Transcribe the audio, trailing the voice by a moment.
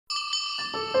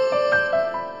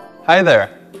Hi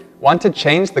there! Want to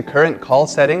change the current call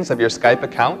settings of your Skype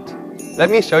account? Let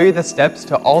me show you the steps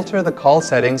to alter the call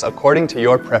settings according to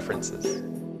your preferences.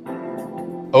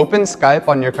 Open Skype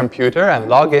on your computer and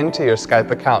log in to your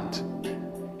Skype account.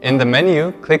 In the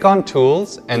menu, click on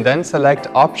Tools and then select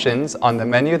Options on the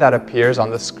menu that appears on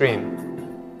the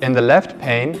screen. In the left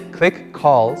pane, click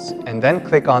Calls and then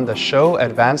click on the Show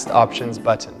Advanced Options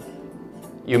button.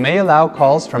 You may allow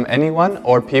calls from anyone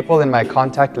or people in my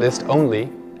contact list only,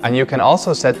 and you can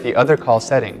also set the other call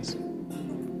settings.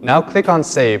 Now click on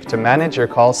Save to manage your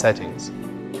call settings.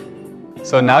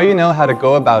 So now you know how to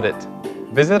go about it.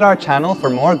 Visit our channel for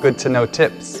more good-to-know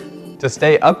tips. To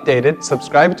stay updated,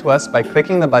 subscribe to us by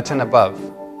clicking the button above.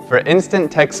 For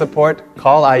instant tech support,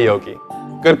 call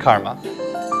iYogi. Good karma.